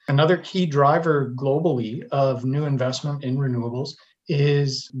Another key driver globally of new investment in renewables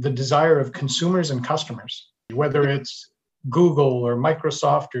is the desire of consumers and customers, whether it's Google or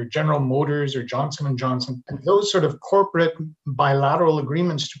Microsoft or General Motors or Johnson and Johnson. And those sort of corporate bilateral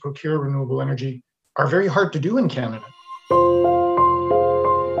agreements to procure renewable energy are very hard to do in Canada.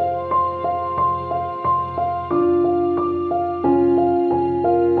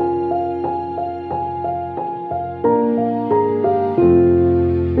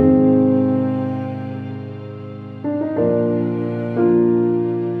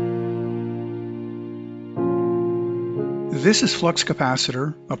 This is Flux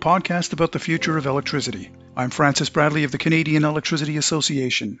Capacitor, a podcast about the future of electricity. I'm Francis Bradley of the Canadian Electricity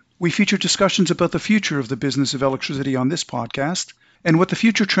Association. We feature discussions about the future of the business of electricity on this podcast and what the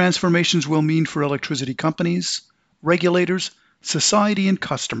future transformations will mean for electricity companies, regulators, society, and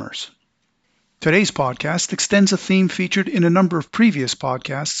customers. Today's podcast extends a theme featured in a number of previous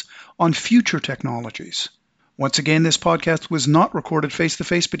podcasts on future technologies. Once again, this podcast was not recorded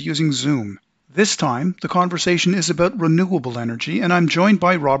face-to-face but using Zoom. This time, the conversation is about renewable energy, and I'm joined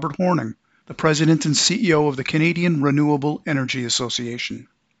by Robert Horning, the President and CEO of the Canadian Renewable Energy Association.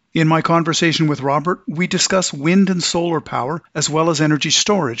 In my conversation with Robert, we discuss wind and solar power, as well as energy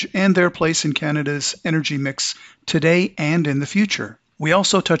storage and their place in Canada's energy mix today and in the future. We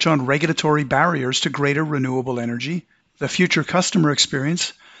also touch on regulatory barriers to greater renewable energy, the future customer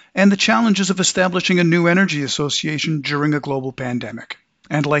experience, and the challenges of establishing a new energy association during a global pandemic.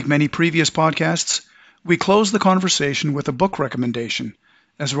 And like many previous podcasts, we close the conversation with a book recommendation,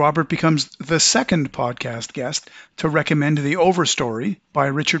 as Robert becomes the second podcast guest to recommend The Overstory by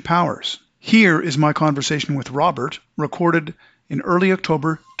Richard Powers. Here is my conversation with Robert, recorded in early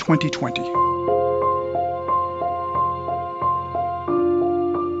October 2020.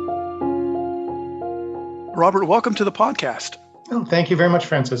 Robert, welcome to the podcast. Oh, thank you very much,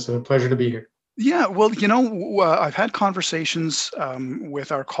 Francis. It's a pleasure to be here. Yeah, well, I've had conversations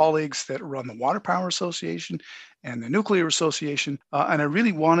with our colleagues that run the Water Power Association and the Nuclear Association, and I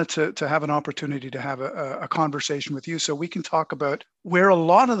really wanted to have an opportunity to have a conversation with you so we can talk about where a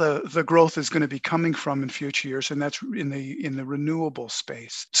lot of the growth is going to be coming from in future years, and that's in the renewable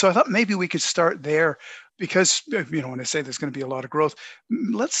space. So I thought maybe we could start there. Because, when I say there's going to be a lot of growth,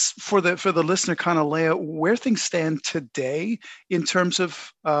 let's, for the listener, kind of lay out where things stand today in terms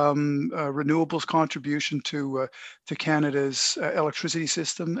of renewables contribution to Canada's electricity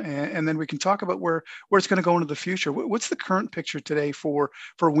system, and then we can talk about where it's going to go into the future. What's the current picture today for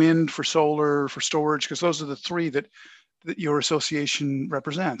wind, for solar, for storage? Because those are the three that your association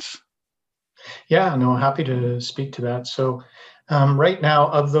represents. Yeah, no, happy to speak to that. So right now,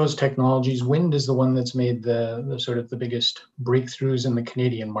 of those technologies, wind is the one that's made the sort of the biggest breakthroughs in the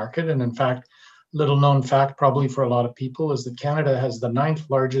Canadian market. And in fact, little known fact probably for a lot of people is that Canada has the 9th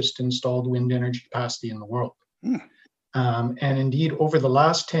largest installed wind energy capacity in the world. And indeed, over the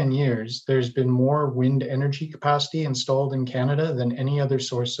last 10 years, there's been more wind energy capacity installed in Canada than any other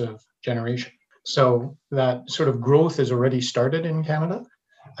source of generation. So that sort of growth has already started in Canada.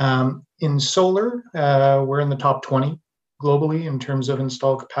 In solar, we're in the top 20 globally in terms of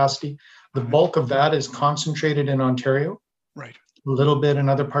installed capacity. The bulk of that is concentrated in Ontario. Right. A little bit in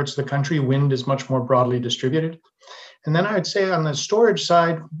other parts of the country. Wind is much more broadly distributed. And then I would say on the storage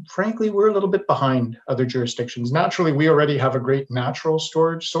side, frankly, we're a little bit behind other jurisdictions. Naturally, we already have a great natural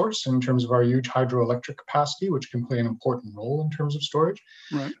storage source in terms of our huge hydroelectric capacity, which can play an important role in terms of storage.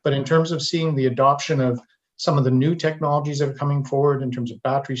 Right. But in terms of seeing the adoption of some of the new technologies that are coming forward in terms of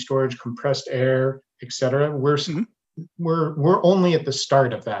battery storage, compressed air, et cetera, we're only at the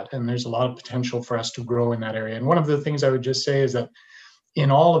start of that, and there's a lot of potential for us to grow in that area. And one of the things I would just say is that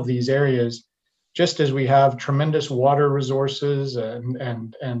in all of these areas, just as we have tremendous water resources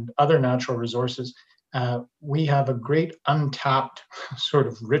and other natural resources, we have a great untapped sort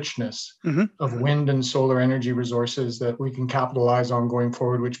of richness of wind and solar energy resources that we can capitalize on going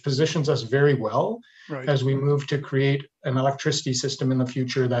forward, which positions us very well as we move to create an electricity system in the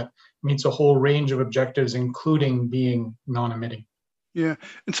future that meets a whole range of objectives, including being non-emitting. Yeah.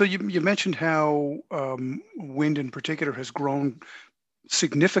 And so you mentioned how wind in particular has grown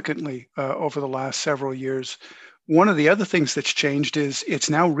significantly over the last several years. One of the other things that's changed is it's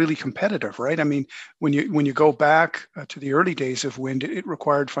now really competitive, right? I mean, when you go back to the early days of wind, it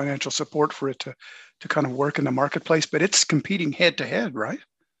required financial support for it to kind of work in the marketplace, but it's competing head to head, right?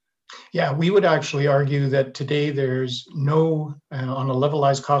 Yeah, we would actually argue that today there's no, on a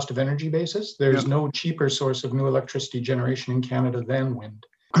levelized cost of energy basis, there's no cheaper source of new electricity generation in Canada than wind.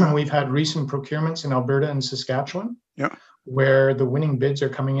 We've had recent procurements in Alberta and Saskatchewan, where the winning bids are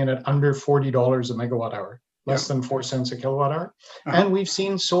coming in at under $40 a megawatt hour. less than 4 cents a kilowatt hour. Uh-huh. And we've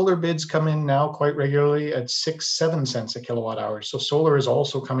seen solar bids come in now quite regularly at 6-7 cents a kilowatt hour. So solar is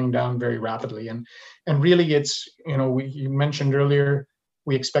also coming down very rapidly. And really it's, you mentioned earlier,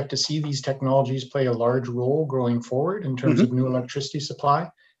 we expect to see these technologies play a large role going forward in terms of new electricity supply.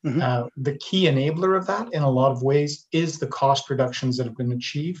 The key enabler of that in a lot of ways is the cost reductions that have been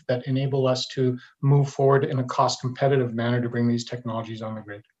achieved that enable us to move forward in a cost competitive manner to bring these technologies on the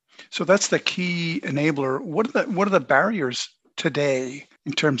grid. So that's the key enabler. What are the barriers today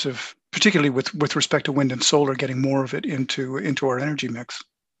in terms of, particularly with respect to wind and solar, getting more of it into our energy mix?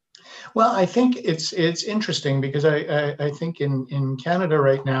 Well, I think it's interesting because I think in Canada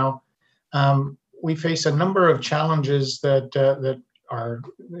right now, we face a number of challenges that are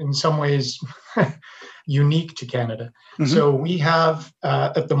in some ways unique to Canada. So we have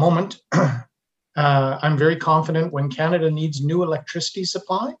at the moment, I'm very confident when Canada needs new electricity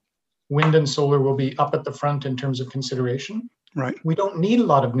supply, wind and solar will be up at the front in terms of consideration. Right. We don't need a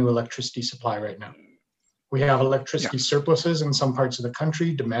lot of new electricity supply right now. We have electricity surpluses in some parts of the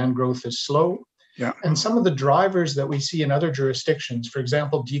country. Demand growth is slow. Yeah. And some of the drivers that we see in other jurisdictions, for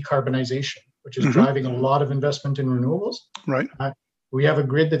example, decarbonization, which is driving a lot of investment in renewables. Right. We have a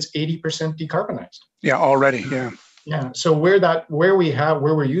grid that's 80% decarbonized. Yeah, already. Yeah. Yeah. So where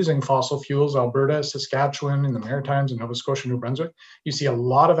we're using fossil fuels, Alberta, Saskatchewan, in the Maritimes, and Nova Scotia, New Brunswick, you see a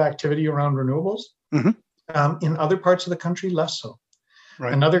lot of activity around renewables. In other parts of the country, less so.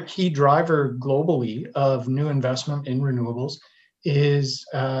 Right. Another key driver globally of new investment in renewables is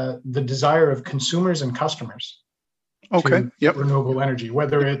the desire of consumers and customers to get renewable energy,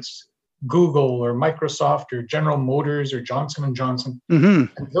 whether it's Google or Microsoft or General Motors or Johnson & Johnson. And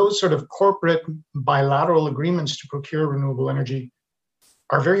those sort of corporate bilateral agreements to procure renewable energy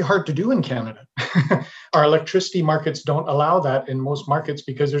are very hard to do in Canada. Our electricity markets don't allow that in most markets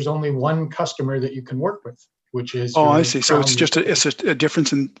because there's only one customer that you can work with, which is I see. So it's just a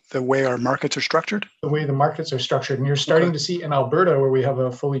difference in the way our markets are structured? The way the markets are structured. And you're starting to see in Alberta, where we have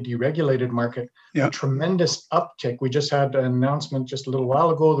a fully deregulated market, a tremendous uptick. We just had an announcement just a little while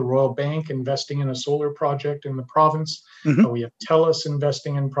ago, the Royal Bank investing in a solar project in the province. We have TELUS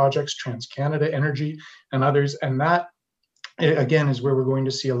investing in projects, TransCanada Energy and others. And that, again, is where we're going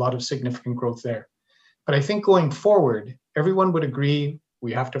to see a lot of significant growth there. But I think going forward, everyone would agree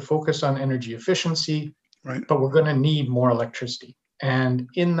we have to focus on energy efficiency, but we're going to need more electricity. And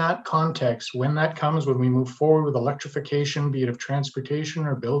in that context, when that comes, when we move forward with electrification, be it of transportation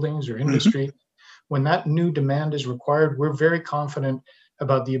or buildings or industry, when that new demand is required, we're very confident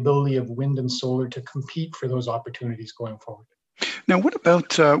about the ability of wind and solar to compete for those opportunities going forward. Now, what about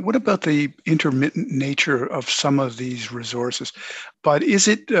the intermittent nature of some of these resources? But is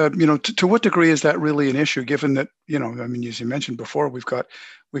it, to what degree is that really an issue? Given that, as you mentioned before, we've got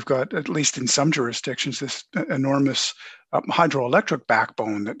at least in some jurisdictions this enormous hydroelectric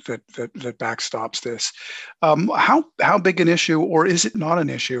backbone that backstops this. How big an issue, or is it not an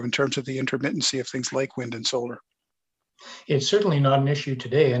issue in terms of the intermittency of things like wind and solar? It's certainly not an issue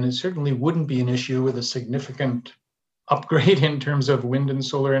today, and it certainly wouldn't be an issue with a significant upgrade in terms of wind and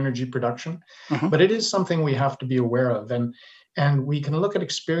solar energy production, but it is something we have to be aware of. And we can look at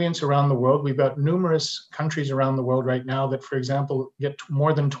experience around the world. We've got numerous countries around the world right now that, for example, get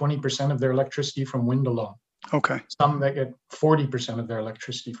more than 20% of their electricity from wind alone. Some that get 40% of their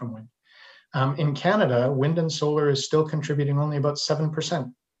electricity from wind. In Canada, wind and solar is still contributing only about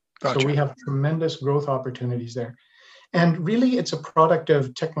 7%. So we have tremendous growth opportunities there. And really, it's a product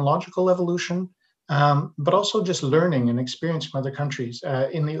of technological evolution, but also just learning and experience from other countries.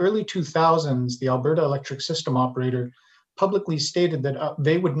 In the early 2000s, the Alberta Electric System Operator publicly stated that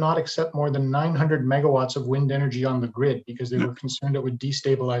they would not accept more than 900 megawatts of wind energy on the grid because they were concerned it would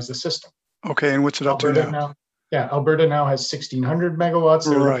destabilize the system. And what's it up to now? Alberta now has 1,600 megawatts.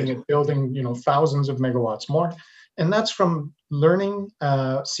 They're looking at building, thousands of megawatts more. And that's from learning,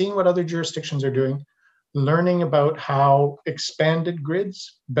 seeing what other jurisdictions are doing, learning about how expanded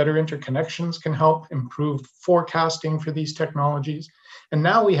grids, better interconnections can help improve forecasting for these technologies. And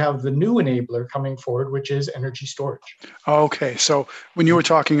now we have the new enabler coming forward, which is energy storage. So when you were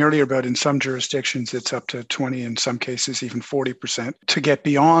talking earlier about in some jurisdictions, it's up to 20, in some cases, even 40%. To get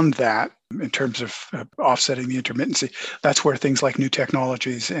beyond that, in terms of offsetting the intermittency, that's where things like new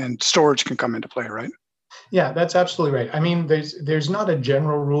technologies and storage can come into play, right? Yeah, that's absolutely right. I mean, there's not a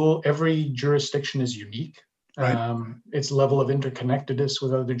general rule. Every jurisdiction is unique. Its level of interconnectedness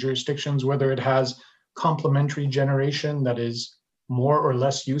with other jurisdictions, whether it has complementary generation that is more or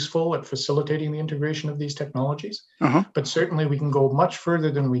less useful at facilitating the integration of these technologies. But certainly we can go much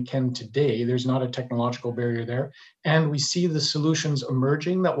further than we can today. There's not a technological barrier there. And we see the solutions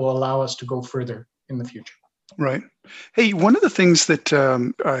emerging that will allow us to go further in the future. Right. Hey, one of the things that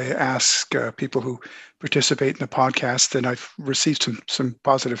I ask people who participate in the podcast, and I've received some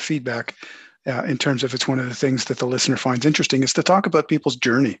positive feedback in terms of it's one of the things that the listener finds interesting, is to talk about people's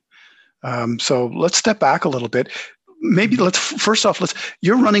journey. So let's step back a little bit. Maybe let's first off,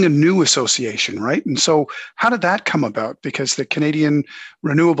 you're running a new association, right? And so how did that come about? Because the Canadian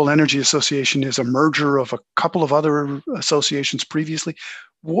Renewable Energy Association is a merger of a couple of other associations previously.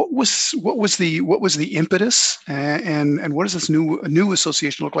 What was the impetus, and what does this new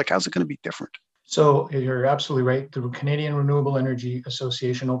association look like? How's it going to be different? So you're absolutely right. The Canadian Renewable Energy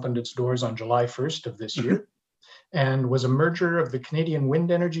Association opened its doors on July 1st of this Hmm. year and was a merger of the Canadian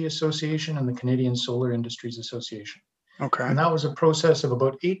Wind Energy Association and the Canadian Solar Industries Association. Okay. And that was a process of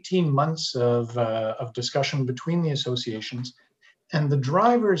about 18 months of discussion between the associations. And the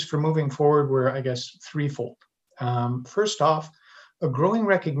drivers for moving forward were, I guess, threefold. First off, a growing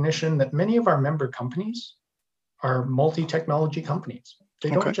recognition that many of our member companies are multi-technology companies. They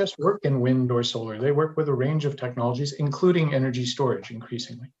don't Okay. just work in wind or solar, they work with a range of technologies, including energy storage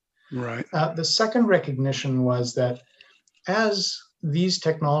increasingly. Right. The second recognition was that as these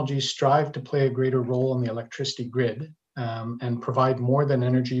technologies strive to play a greater role in the electricity grid and provide more than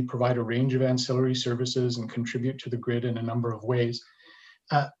energy, provide a range of ancillary services, and contribute to the grid in a number of ways,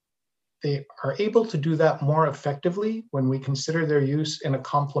 uh, they are able to do that more effectively when we consider their use in a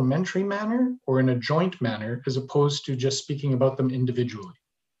complementary manner or in a joint manner, as opposed to just speaking about them individually.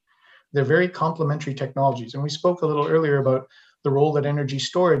 They're very complementary technologies. And we spoke a little earlier about the role that energy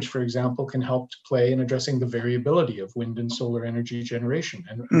storage, for example, can help to play in addressing the variability of wind and solar energy generation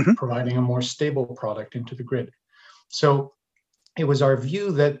and Hmm. providing a more stable product into the grid. So it was our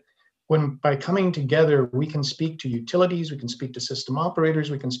view that when by coming together, we can speak to utilities, we can speak to system operators,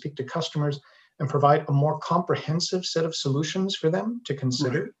 we can speak to customers and provide a more comprehensive set of solutions for them to Right.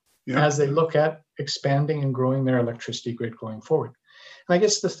 consider Yeah. as they look at expanding and growing their electricity grid going forward. And I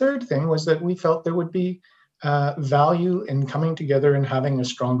guess the third thing was that we felt there would be value in coming together and having a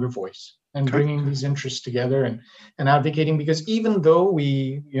stronger voice and Okay. bringing these interests together and advocating, because even though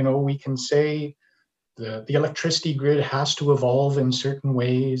we can say the electricity grid has to evolve in certain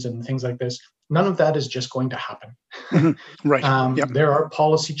ways and things like this, none of that is just going to happen. Hmm. Right. Yep. There are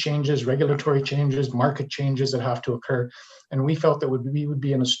policy changes, regulatory changes, market changes that have to occur. And we felt that we would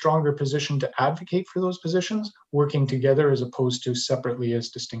be in a stronger position to advocate for those positions, working together as opposed to separately as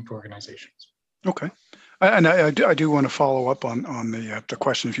distinct organizations. Okay. And I do want to follow up on the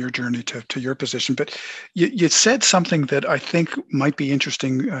question of your journey to your position, but you said something that I think might be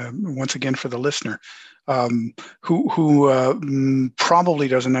interesting once again for the listener, who probably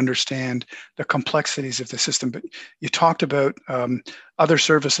doesn't understand the complexities of the system. But you talked about other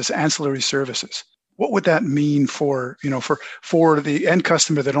services, ancillary services. What would that mean for the end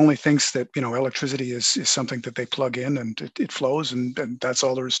customer that only thinks that electricity is something that they plug in and it flows and that's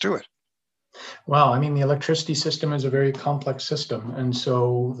all there is to it? Well, I mean, the electricity system is a very complex system. And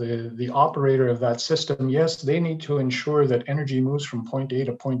so the operator of that system, yes, they need to ensure that energy moves from point A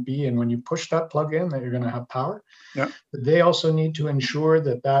to point B. And when you push that plug in, that you're going to have power. Yeah. But they also need to ensure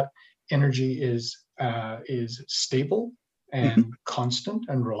that that energy is stable Hmm. and constant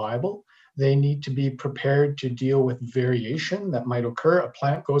and reliable. They need to be prepared to deal with variation that might occur. A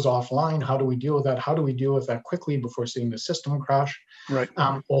plant goes offline. How do we deal with that? How do we deal with that quickly before seeing the system crash? Right.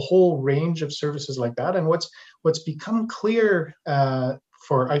 A whole range of services like that. And what's become clear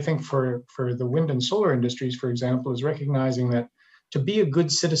for I think for the wind and solar industries, for example, is recognizing that to be a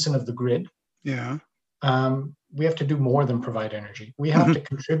good citizen of the grid, Yeah. we have to do more than provide energy. We have Hmm. to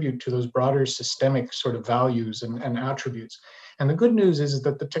contribute to those broader systemic sort of values and attributes. And the good news is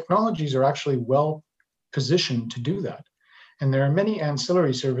that the technologies are actually well positioned to do that. And there are many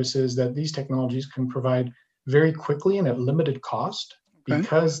ancillary services that these technologies can provide very quickly and at limited cost Okay.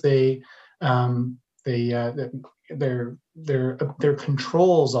 because um, they their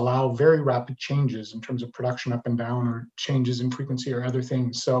controls allow very rapid changes in terms of production up and down or changes in frequency or other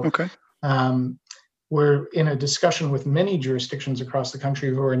things. So Okay. um, we're in a discussion with many jurisdictions across the country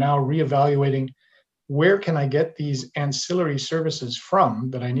who are now reevaluating where can I get these ancillary services from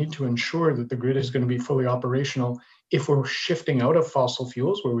that I need to ensure that the grid is going to be fully operational if we're shifting out of fossil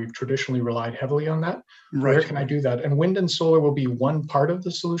fuels where we've traditionally relied heavily on that. Where Right. can I do that? And wind and solar will be one part of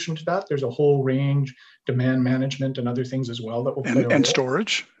the solution to that. There's a whole range, demand management and other things as well that will play And a and role,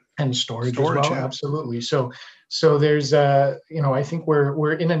 storage. and storage as Storage. well. Yeah. Absolutely. So there's I think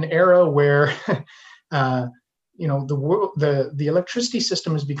we're in an era where uh, the world the electricity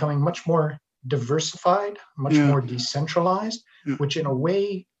system is becoming much more diversified, much Yeah. more decentralized, Yeah. which in a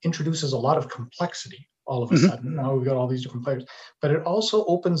way introduces a lot of complexity all of a sudden. Now we've got all these different players, but it also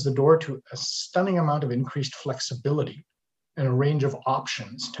opens the door to a stunning amount of increased flexibility and a range of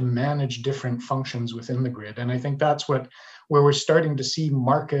options to manage different functions within the grid. And I think that's where we're starting to see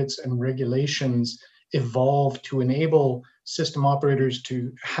markets and regulations evolve to enable system operators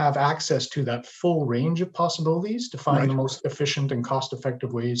to have access to that full range of possibilities to find the most efficient and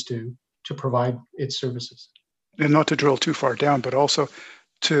cost-effective ways to provide its services. And not to drill too far down, but also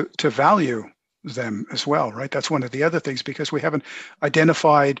to value them as well, right? That's one of the other things, because we haven't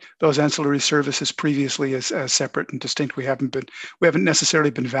identified those ancillary services previously as separate and distinct. We haven't necessarily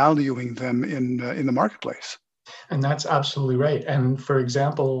been valuing them in the marketplace. And that's absolutely right. And for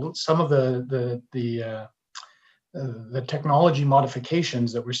example, some of the technology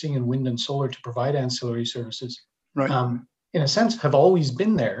modifications that we're seeing in wind and solar to provide ancillary services, in a sense, have always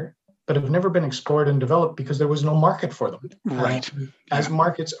been there, but have never been explored and developed because there was no market for them. Right. As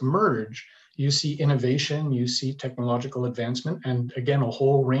markets emerge, you see innovation, you see technological advancement, and again, a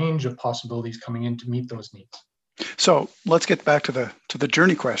whole range of possibilities coming in to meet those needs. So let's get back to the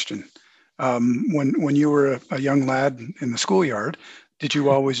journey question. When you were a young lad in the schoolyard, did you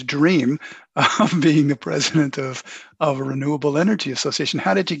always dream of being the president of a renewable energy association?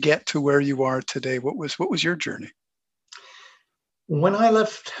 How did you get to where you are today? What was your journey? When I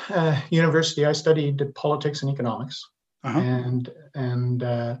left university, I studied politics and economics, and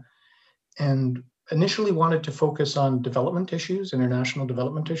initially wanted to focus on development issues, international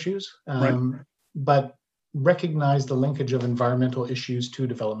development issues, but recognized the linkage of environmental issues to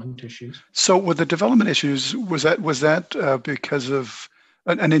development issues. So with the development issues, was that because of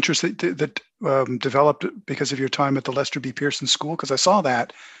an interest that developed because of your time at the Lester B. Pearson School? Because I saw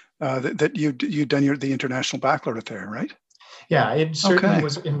that you'd done the international baccalaureate there, right? Yeah, it certainly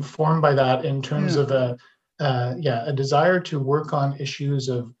was informed by that in terms of a desire to work on issues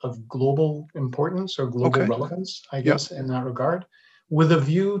of global importance or global relevance, I guess, in that regard, with a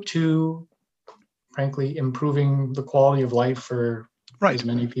view to, frankly, improving the quality of life for as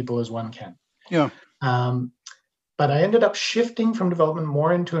many people as one can. Yeah. But I ended up shifting from development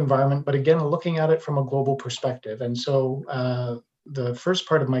more into environment, but again, looking at it from a global perspective. And so the first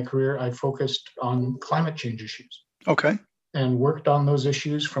part of my career, I focused on climate change issues. Okay. And worked on those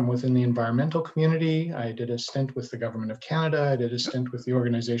issues from within the environmental community. I did a stint with the Government of Canada. I did a stint with the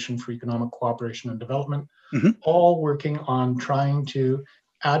Organization for Economic Cooperation and Development, all working on trying to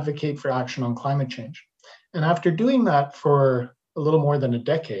advocate for action on climate change. And after doing that for a little more than a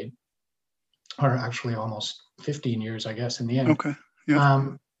decade, or actually almost 15 years, I guess, in the end,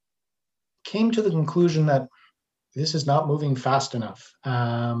 came to the conclusion that this is not moving fast enough.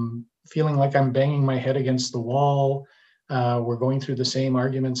 Feeling like I'm banging my head against the wall. We're going through the same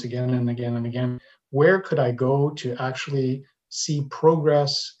arguments again and again and again. Where could I go to actually see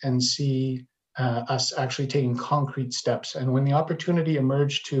progress and see us actually taking concrete steps? And when the opportunity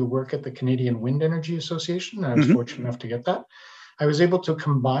emerged to work at the Canadian Wind Energy Association, I was fortunate enough to get that, I was able to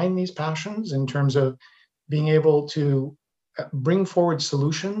combine these passions in terms of being able to bring forward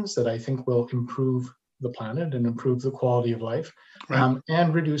solutions that I think will improve the planet and improve the quality of life,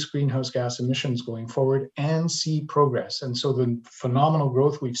 and reduce greenhouse gas emissions going forward, and see progress. And so the phenomenal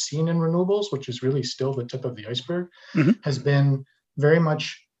growth we've seen in renewables, which is really still the tip of the iceberg, has been very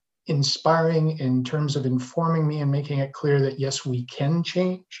much inspiring in terms of informing me and making it clear that yes, we can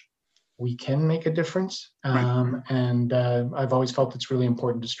change, we can make a difference. And I've always felt it's really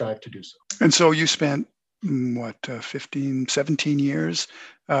important to strive to do so. And so you spent 15, 17 years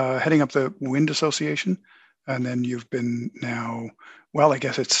heading up the Wind Association, and then you've been now, well, I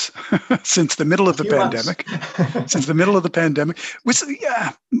guess it's since the middle of the pandemic. Since the middle of the pandemic, was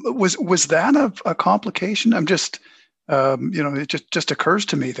that a complication? I'm just, it just occurs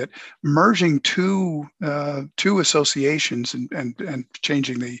to me that merging two associations and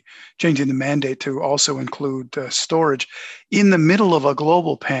changing the mandate to also include storage in the middle of a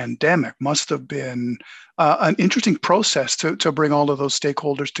global pandemic must have been an interesting process to bring all of those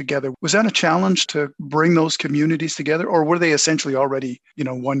stakeholders together. Was that a challenge to bring those communities together, or were they essentially already,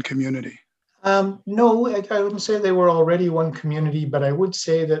 one community? No, I wouldn't say they were already one community, but I would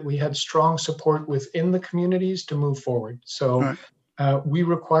say that we had strong support within the communities to move forward. So we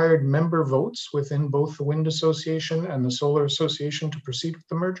required member votes within both the Wind Association and the Solar Association to proceed with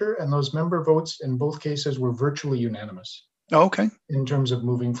the merger, and those member votes in both cases were virtually unanimous. Okay. In terms of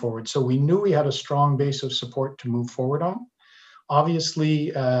moving forward. So we knew we had a strong base of support to move forward on.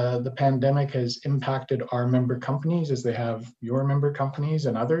 Obviously, the pandemic has impacted our member companies as they have your member companies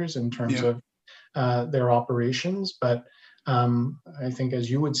and others in terms of their operations. But I think, as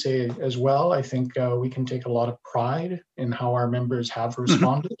you would say as well, I think we can take a lot of pride in how our members have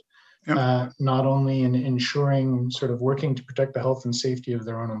responded not only in ensuring sort of working to protect the health and safety of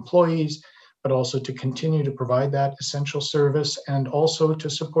their own employees, but also to continue to provide that essential service and also to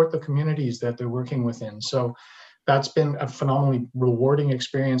support the communities that they're working within. So that's been a phenomenally rewarding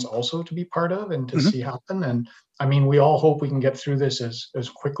experience also to be part of and to see happen. And I mean, we all hope we can get through this as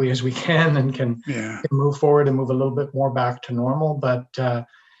quickly as we can and can move forward and move a little bit more back to normal. But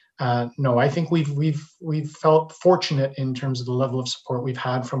no, I think we've felt fortunate in terms of the level of support we've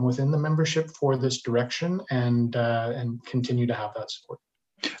had from within the membership for this direction, and continue to have that support.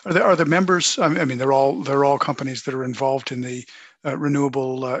 Are the members? I mean, they're all companies that are involved in the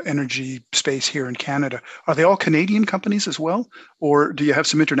renewable energy space here in Canada. Are they all Canadian companies as well, or do you have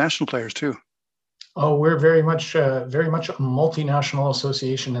some international players too? Oh, we're very much a multinational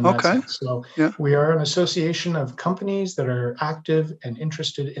association in that sense. So we are an association of companies that are active and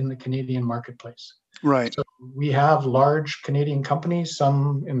interested in the Canadian marketplace. Right. So we have large Canadian companies,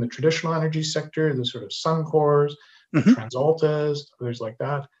 some in the traditional energy sector, the sort of Suncors, TransAltas, others like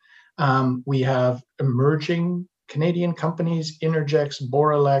that. We have emerging Canadian companies, Innergex,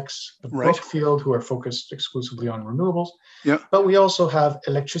 Boralex, Brookfield, who are focused exclusively on renewables. Yeah. But we also have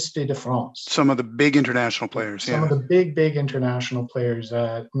Électricité de France. Some of the big international players. Some of the big international players,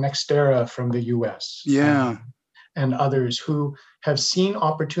 NextEra from the US. And others who have seen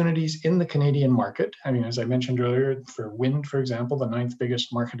opportunities in the Canadian market. I mean, as I mentioned earlier, for wind, for example, the 9th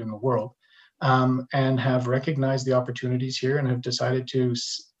biggest market in the world, and have recognized the opportunities here and have decided to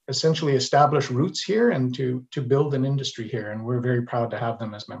essentially establish roots here and to build an industry here. And we're very proud to have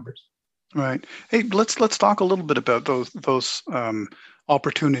them as members. Right. Hey, let's talk a little bit about those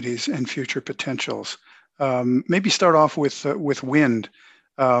opportunities and future potentials. Maybe start off with wind.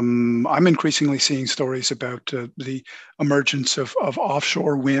 I'm increasingly seeing stories about the emergence of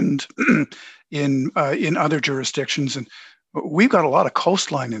offshore wind in other jurisdictions, and we've got a lot of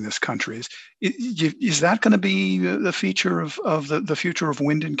coastline in this country. Is that going to be the feature of the future of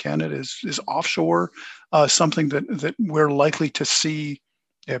wind in Canada? Is offshore something that we're likely to see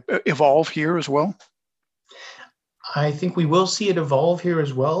evolve here as well? I think we will see it evolve here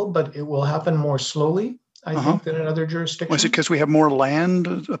as well, but it will happen more slowly, I think, than in other jurisdictions. Was it because we have more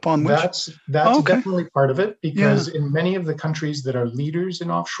land upon which? That's definitely part of it, because in many of the countries that are leaders in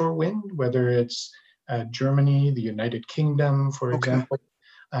offshore wind, whether it's Germany, the United Kingdom, for example,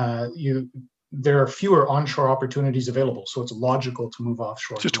 there are fewer onshore opportunities available, so it's logical to move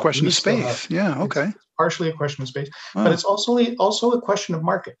offshore. Just a question of space. It's partially a question of space, but it's also a question of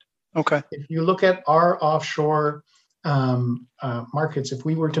market. Okay. If you look at our offshore markets, if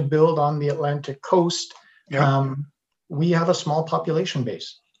we were to build on the Atlantic coast, we have a small population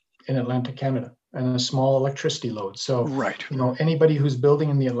base in Atlantic Canada and a small electricity load. So, anybody who's building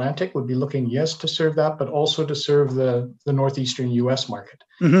in the Atlantic would be looking, to serve that, but also to serve the northeastern U.S. market.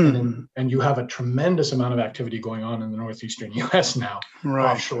 And you have a tremendous amount of activity going on in the northeastern U.S. now,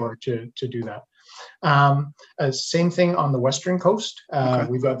 offshore to do that. Same thing on the western coast.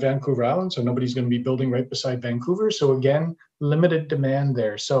 We've got Vancouver Island, so nobody's going to be building right beside Vancouver. So again, limited demand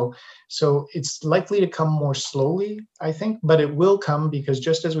there. So it's likely to come more slowly, I think, but it will come because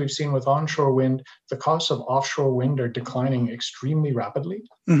just as we've seen with onshore wind, the costs of offshore wind are declining extremely rapidly.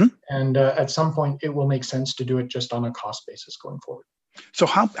 And at some point, it will make sense to do it just on a cost basis going forward. So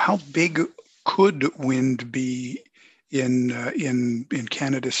how big could wind be in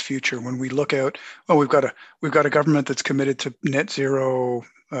Canada's future when we look out? We've got a government that's committed to net zero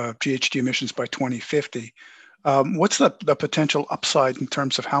GHG emissions by 2050. What's the potential upside in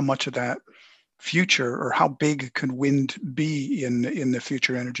terms of how much of that future, or how big could wind be in the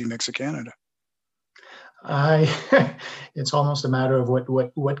future energy mix of Canada? It's almost a matter of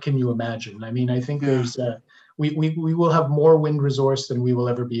what can you imagine? I mean, I think there's we will have more wind resource than we will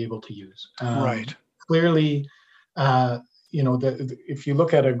ever be able to use. Clearly. If you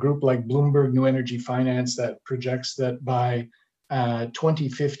look at a group like Bloomberg New Energy Finance that projects that by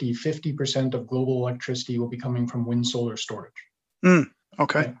 2050, 50% of global electricity will be coming from wind solar storage.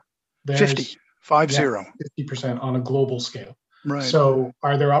 50 50% on a global scale. Right. So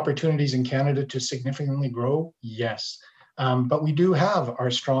are there opportunities in Canada to significantly grow? Yes. But we do have our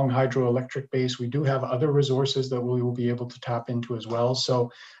strong hydroelectric base. We do have other resources that we will be able to tap into as well.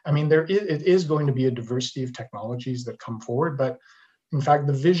 So, I mean, it is going to be a diversity of technologies that come forward. But in fact,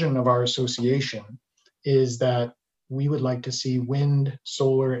 the vision of our association is that we would like to see wind,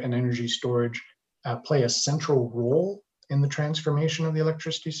 solar, and energy storage play a central role in the transformation of the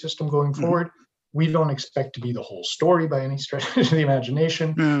electricity system going forward. We don't expect to be the whole story by any stretch of the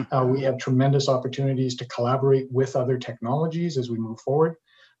imagination. We have tremendous opportunities to collaborate with other technologies as we move forward.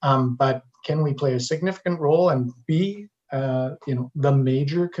 But can we play a significant role and be the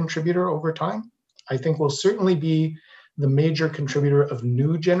major contributor over time. I think will certainly be the major contributor of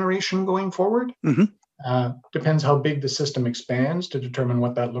new generation going forward. Depends how big the system expands to determine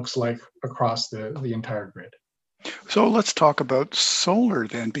what that looks like across the entire grid. So let's talk about solar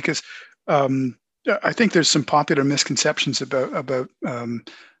then, because I think there's some popular misconceptions about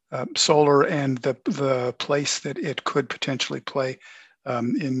solar and the place that it could potentially play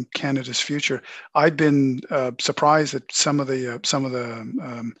in Canada's future. I've been surprised at some of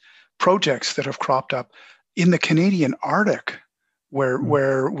the projects that have cropped up in the Canadian Arctic, where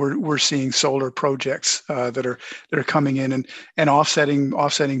we're seeing solar projects that are coming in and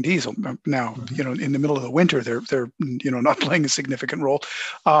offsetting diesel. Now, in the middle of the winter, they're not playing a significant role.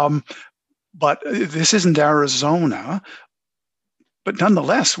 But this isn't Arizona. But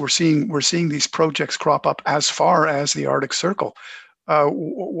nonetheless, we're seeing these projects crop up as far as the Arctic Circle.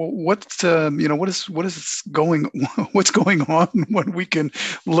 What's going on when we can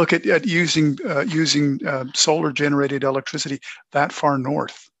look at using solar generated electricity that far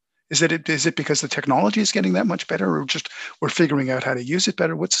north? Is it because the technology is getting that much better, or just we're figuring out how to use it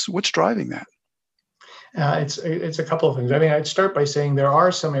better? What's driving that? It's a couple of things. I mean, I'd start by saying there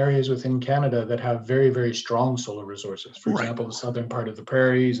are some areas within Canada that have very, very strong solar resources. For example, the southern part of the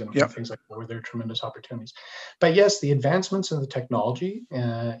prairies and things like that, where there are tremendous opportunities. But yes, the advancements in the technology,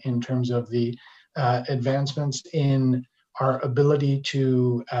 in terms of the advancements in our ability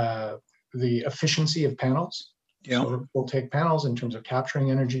to the efficiency of panels. So we'll take panels in terms of capturing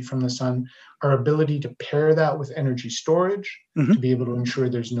energy from the sun, our ability to pair that with energy storage to be able to ensure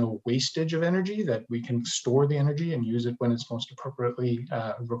there's no wastage of energy, that we can store the energy and use it when it's most appropriately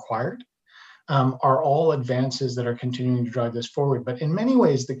required, are all advances that are continuing to drive this forward. But in many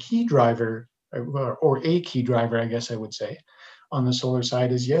ways, the key driver, or a key driver, I guess I would say, on the solar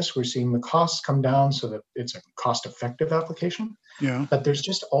side is, yes, we're seeing the costs come down so that it's a cost-effective application. But there's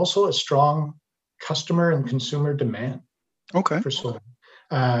just also a strong customer and consumer demand for solar.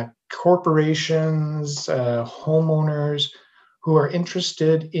 Corporations, homeowners who are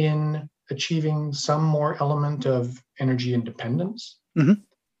interested in achieving some more element of energy independence,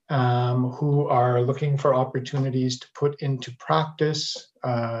 who are looking for opportunities to put into practice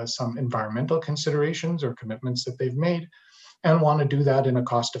some environmental considerations or commitments that they've made, and want to do that in a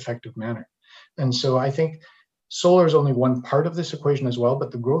cost-effective manner. And so I think solar is only one part of this equation as well,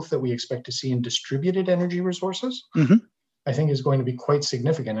 but the growth that we expect to see in distributed energy resources, I think, is going to be quite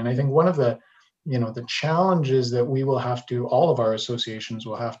significant. And I think one of the challenges that we will have to, all of our associations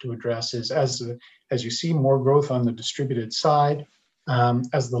will have to address is, as you see more growth on the distributed side,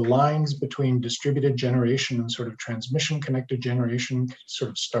 as the lines between distributed generation and sort of transmission connected generation sort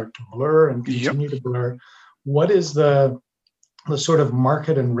of start to blur and continue to blur, what is the sort of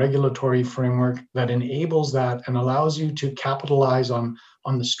market and regulatory framework that enables that and allows you to capitalize on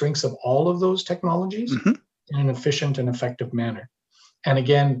the strengths of all of those technologies in an efficient and effective manner. And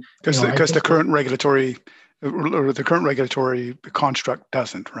again, because the current regulatory construct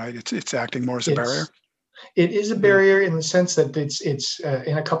doesn't, right? It's acting more as a barrier. It is a barrier in the sense that it's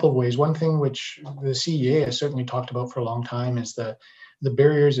in a couple of ways. One thing which the CEA has certainly talked about for a long time is the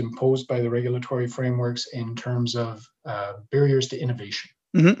barriers imposed by the regulatory frameworks in terms of barriers to innovation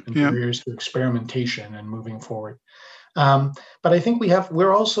and barriers to experimentation and moving forward. But I think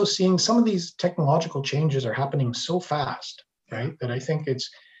we're also seeing some of these technological changes are happening so fast, right? That I think it's,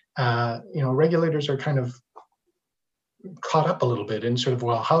 regulators are kind of caught up a little bit in sort of,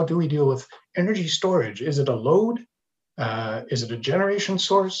 well, how do we deal with energy storage? Is it a load? Is it a generation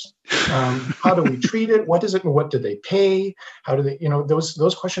source? How do we treat it? What is it and what do they pay? How do they,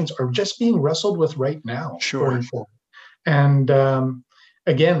 those questions are just being wrestled with right now going forward. And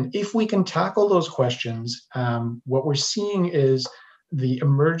again, if we can tackle those questions, what we're seeing is the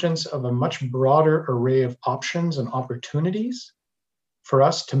emergence of a much broader array of options and opportunities for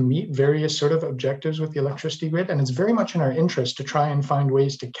us to meet various sort of objectives with the electricity grid. And it's very much in our interest to try and find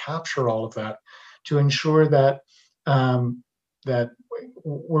ways to capture all of that, to ensure that that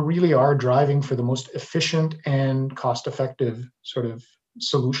we really are driving for the most efficient and cost-effective sort of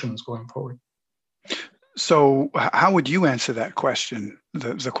solutions going forward. So how would you answer that question?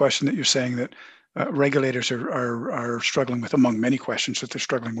 The question that you're saying that regulators are struggling with, among many questions that they're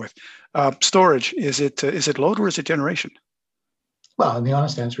struggling with. Storage, is it load or is it generation? Well, and the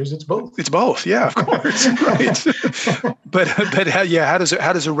honest answer is it's both. It's both, yeah, of course, right. But how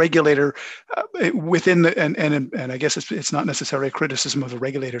does a regulator within the and I guess it's not necessarily a criticism of the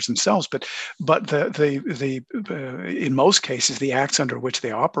regulators themselves, but the in most cases the acts under which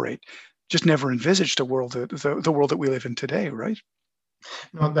they operate just never envisaged the world that we live in today, right?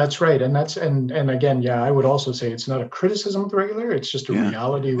 No, that's right. And again, yeah, I would also say it's not a criticism of the regulator. It's just a Yeah,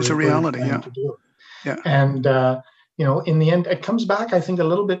 reality it's a we're reality. trying Yeah, to do. yeah. And, in the end, it comes back, I think, a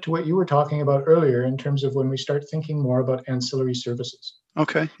little bit to what you were talking about earlier in terms of when we start thinking more about ancillary services.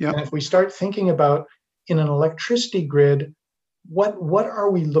 Okay, yeah. And if we start thinking about in an electricity grid, what are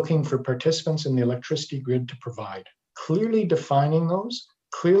we looking for participants in the electricity grid to provide? Clearly defining those,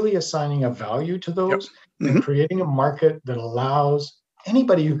 clearly assigning a value to Yep. those, and Hmm. creating a market that allows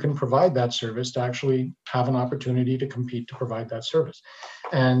anybody who can provide that service to actually have an opportunity to compete to provide that service.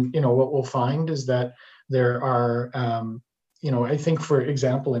 And what we'll find is that there are, I think, for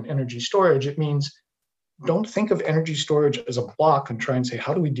example, in energy storage, it means don't think of energy storage as a block and try and say,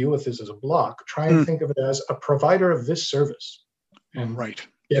 how do we deal with this as a block? Try and Mm. think of it as a provider of this service and Right.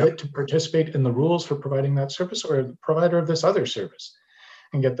 get Yep. it to participate in the rules for providing that service, or the provider of this other service,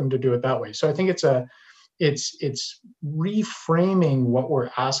 and get them to do it that way. So I think it's reframing what we're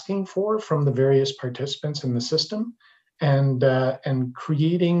asking for from the various participants in the system, and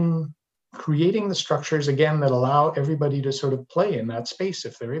creating the structures again that allow everybody to sort of play in that space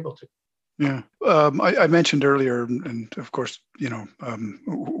if they're able to. Yeah. I mentioned earlier, and of course,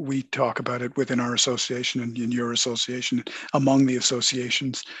 we talk about it within our association and in your association, among the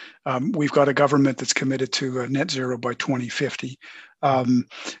associations. We've got a government that's committed to net zero by 2050.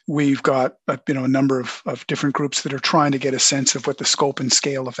 We've got a number of different groups that are trying to get a sense of what the scope and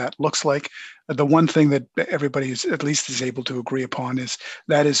scale of that looks like. The one thing that everybody is at least is able to agree upon is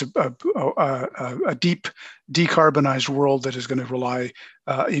that is a deep decarbonized world that is going to rely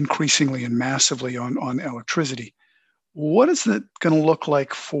increasingly and massively on electricity. What is it going to look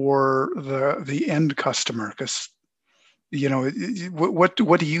like for the end customer? Because what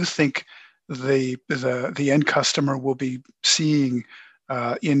do you think the end customer will be seeing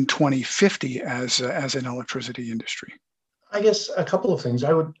in 2050 as an electricity industry? I guess a couple of things.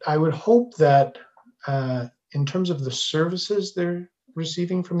 I would hope that in terms of the services they're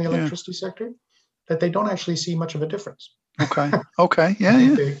receiving from the Yeah. electricity sector, that they don't actually see much of a difference. Okay. Okay. I Yeah. think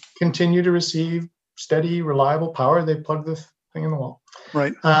Yeah. they continue to receive steady, reliable power. They plug the thing in the wall.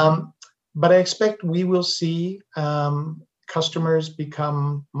 Right. But I expect we will see customers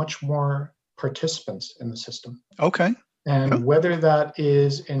become much more participants in the system. Okay. And Yeah. whether that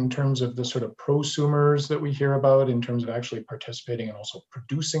is in terms of the sort of prosumers that we hear about, in terms of actually participating and also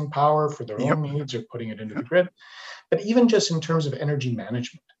producing power for their Yep. own needs or putting it into the Yep. grid, but even just in terms of energy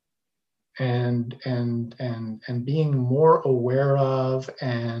management and being more aware of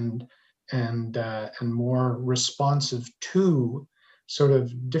and more responsive to sort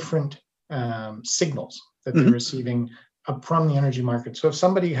of different signals that they're Hmm. receiving up from the energy market. So if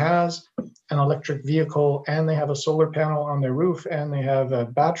somebody has an electric vehicle and they have a solar panel on their roof and they have a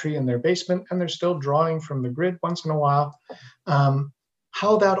battery in their basement and they're still drawing from the grid once in a while,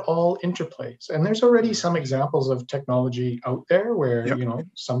 how that all interplays. And there's already some examples of technology out there where, Yep.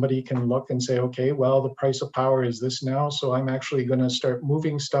 Somebody can look and say, okay, well, the price of power is this now, so I'm actually going to start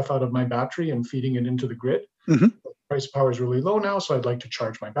moving stuff out of my battery and feeding it into the grid. Hmm. The price of power is really low now, so I'd like to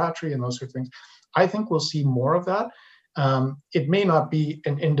charge my battery and those sort of things. I think we'll see more of that. It may not be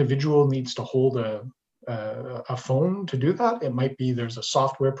an individual needs to hold a phone to do that. It might be there's a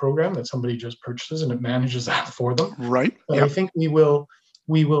software program that somebody just purchases and it manages that for them. Right. But Yep. I think we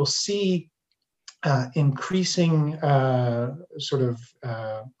will see increasing sort of,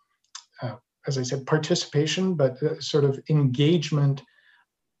 as I said, participation, but sort of engagement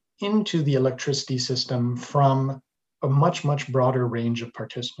into the electricity system from a much, much broader range of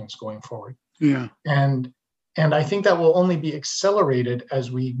participants going forward. Yeah. And I think that will only be accelerated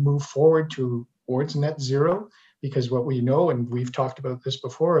as we move forward towards net zero, because what we know, and we've talked about this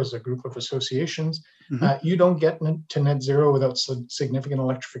before as a group of associations, you don't get to net zero without significant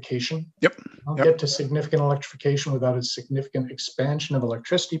electrification. Yep. You don't Yep. get to significant electrification without a significant expansion of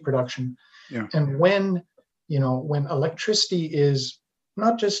electricity production. Yeah. And when electricity is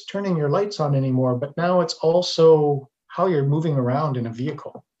not just turning your lights on anymore, but now it's also how you're moving around in a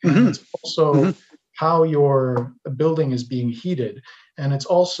vehicle. And Mhm. it's also Mhm. how your building is being heated. And it's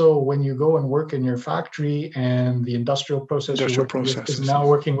also when you go and work in your factory and the industrial process you're Industrial working with is processes. now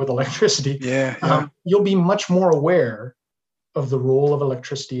working with electricity, Yeah. Yeah. you'll be much more aware of the role of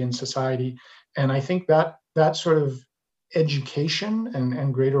electricity in society. And I think that sort of education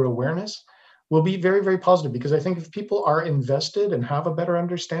and greater awareness will be very, very positive, because I think if people are invested and have a better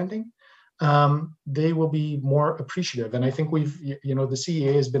understanding, they will be more appreciative. And I think the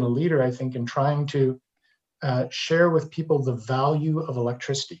CEA has been a leader, I think, in trying to share with people the value of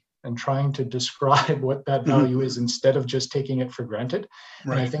electricity and trying to describe what that value is instead of just taking it for granted.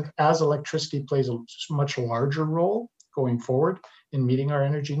 Right. And I think as electricity plays a much larger role going forward, in meeting our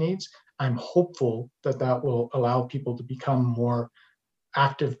energy needs. I'm hopeful that that will allow people to become more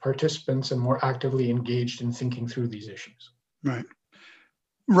active participants and more actively engaged in thinking through these issues. Right.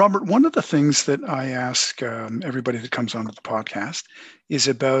 Robert, one of the things that I ask everybody that comes onto the podcast is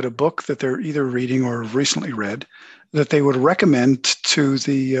about a book that they're either reading or have recently read that they would recommend to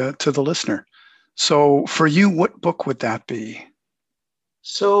the listener. So for you, what book would that be?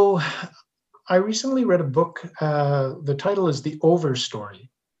 So I recently read a book. The title is The Over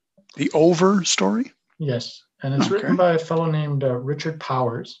Story. The Over Story? Yes. And it's written by a fellow named Richard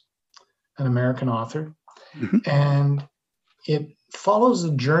Powers, an American author. Mm-hmm. And it follows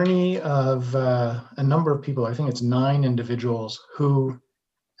the journey of a number of people. I think it's 9 individuals who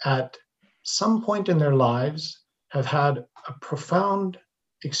at some point in their lives have had a profound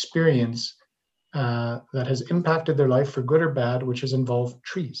experience that has impacted their life for good or bad, which has involved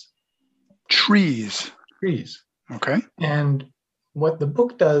trees. Trees. Okay. And what the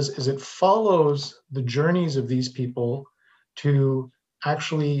book does is it follows the journeys of these people to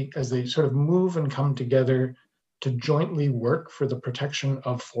actually, as they sort of move and come together, to jointly work for the protection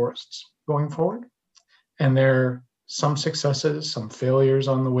of forests going forward. And there are some successes, some failures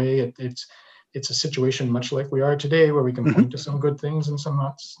on the way. It's a situation much like we are today, where we can point to some good things and some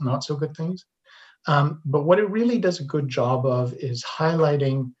not so good things. But what it really does a good job of is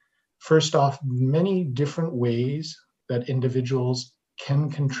highlighting, first off, many different ways that individuals can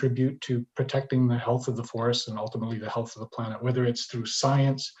contribute to protecting the health of the forest and ultimately the health of the planet, whether it's through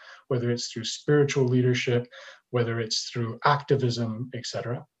science, whether it's through spiritual leadership, whether it's through activism,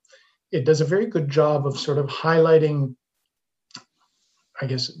 etc. It does a very good job of sort of highlighting, I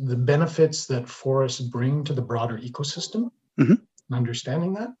guess, the benefits that forests bring to the broader ecosystem,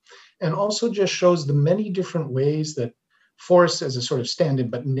 understanding that, and also just shows the many different ways that forests as a sort of stand-in,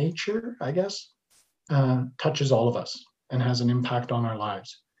 but nature, I guess, touches all of us and has an impact on our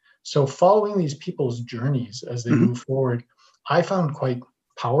lives. So following these people's journeys as they move forward, I found quite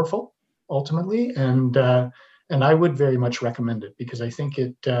powerful ultimately, and I would very much recommend it, because I think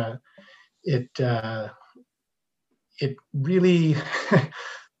it really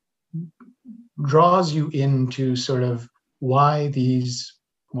draws you into sort of why these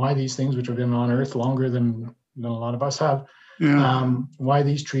things, which have been on Earth longer than a lot of us have, why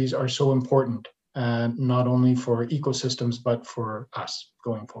these trees are so important, not only for ecosystems, but for us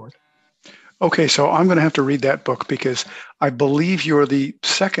going forward. Okay, so I'm going to have to read that book, because I believe you're the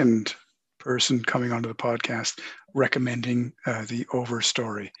second person coming onto the podcast recommending The Over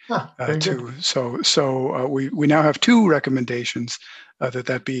Story. So we now have 2 recommendations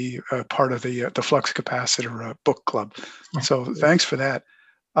that be part of the Flux Capacitor book club. So thanks for that.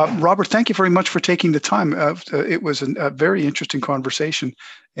 Robert, thank you very much for taking the time. It was a very interesting conversation,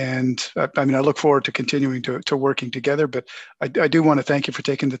 and I look forward to continuing to working together, but I do want to thank you for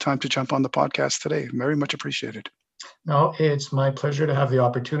taking the time to jump on the podcast today. Very much appreciated. No, it's my pleasure to have the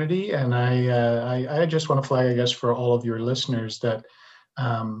opportunity, and I just want to flag, I guess, for all of your listeners that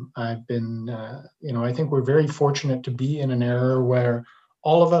I've been, I think we're very fortunate to be in an era where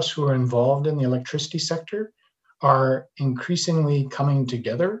all of us who are involved in the electricity sector are increasingly coming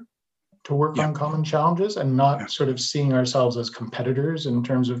together to work on common challenges, and not sort of seeing ourselves as competitors in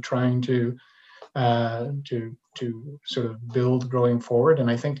terms of trying to sort of build growing forward. And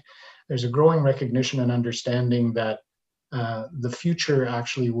I think there's a growing recognition and understanding that the future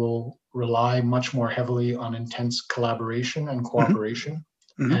actually will rely much more heavily on intense collaboration and cooperation.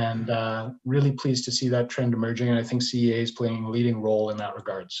 And really pleased to see that trend emerging. And I think CEA is playing a leading role in that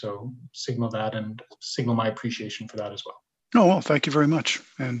regard. So signal that and signal my appreciation for that as well. Oh, well, thank you very much.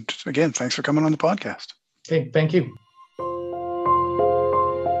 And again, thanks for coming on the podcast. Okay, thank you.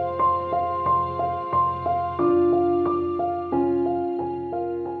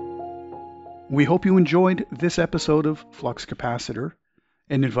 We hope you enjoyed this episode of Flux Capacitor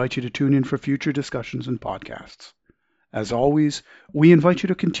and invite you to tune in for future discussions and podcasts. As always, we invite you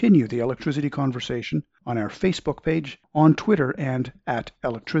to continue the electricity conversation on our Facebook page, on Twitter, and at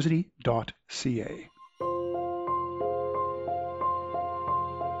electricity.ca.